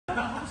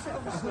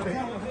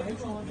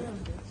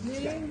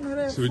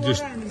So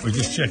we're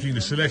just checking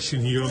the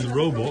selection here on the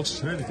robots.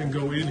 They can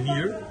go in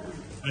here,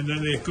 and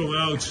then they come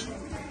out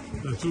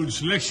through the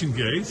selection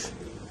gate.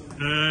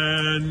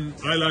 And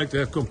I like to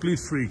have complete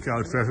free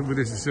cow traffic, but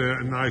this is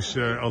a nice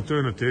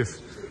alternative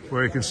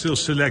where you can still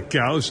select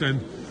cows,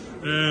 and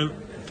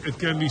it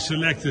can be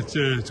selected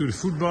to the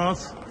foot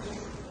bath.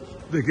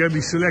 They can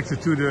be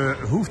selected to the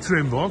hoof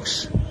trim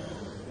box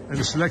and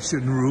the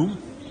selection room,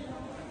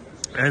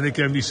 and they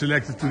can be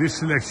selected to this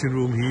selection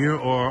room here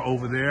or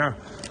over there.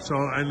 So,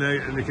 and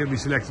they can be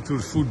selected to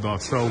the foot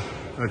bath. So,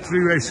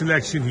 three-way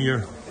selection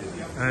here,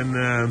 and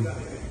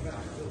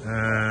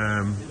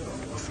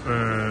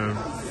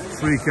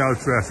free cow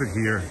traffic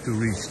here to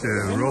reach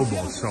the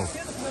robots. So,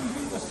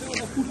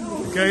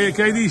 okay,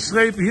 die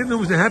strepen hier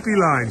noemen ze happy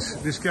lines.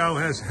 This cow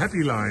has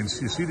happy lines.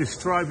 You see the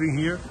striping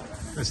here?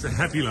 That's the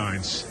happy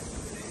lines.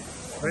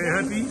 Are you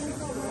happy?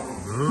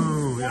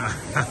 Oh, yeah.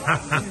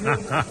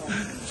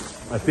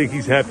 I think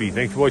he's happy.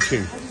 Thanks for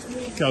watching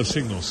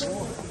CowSignals.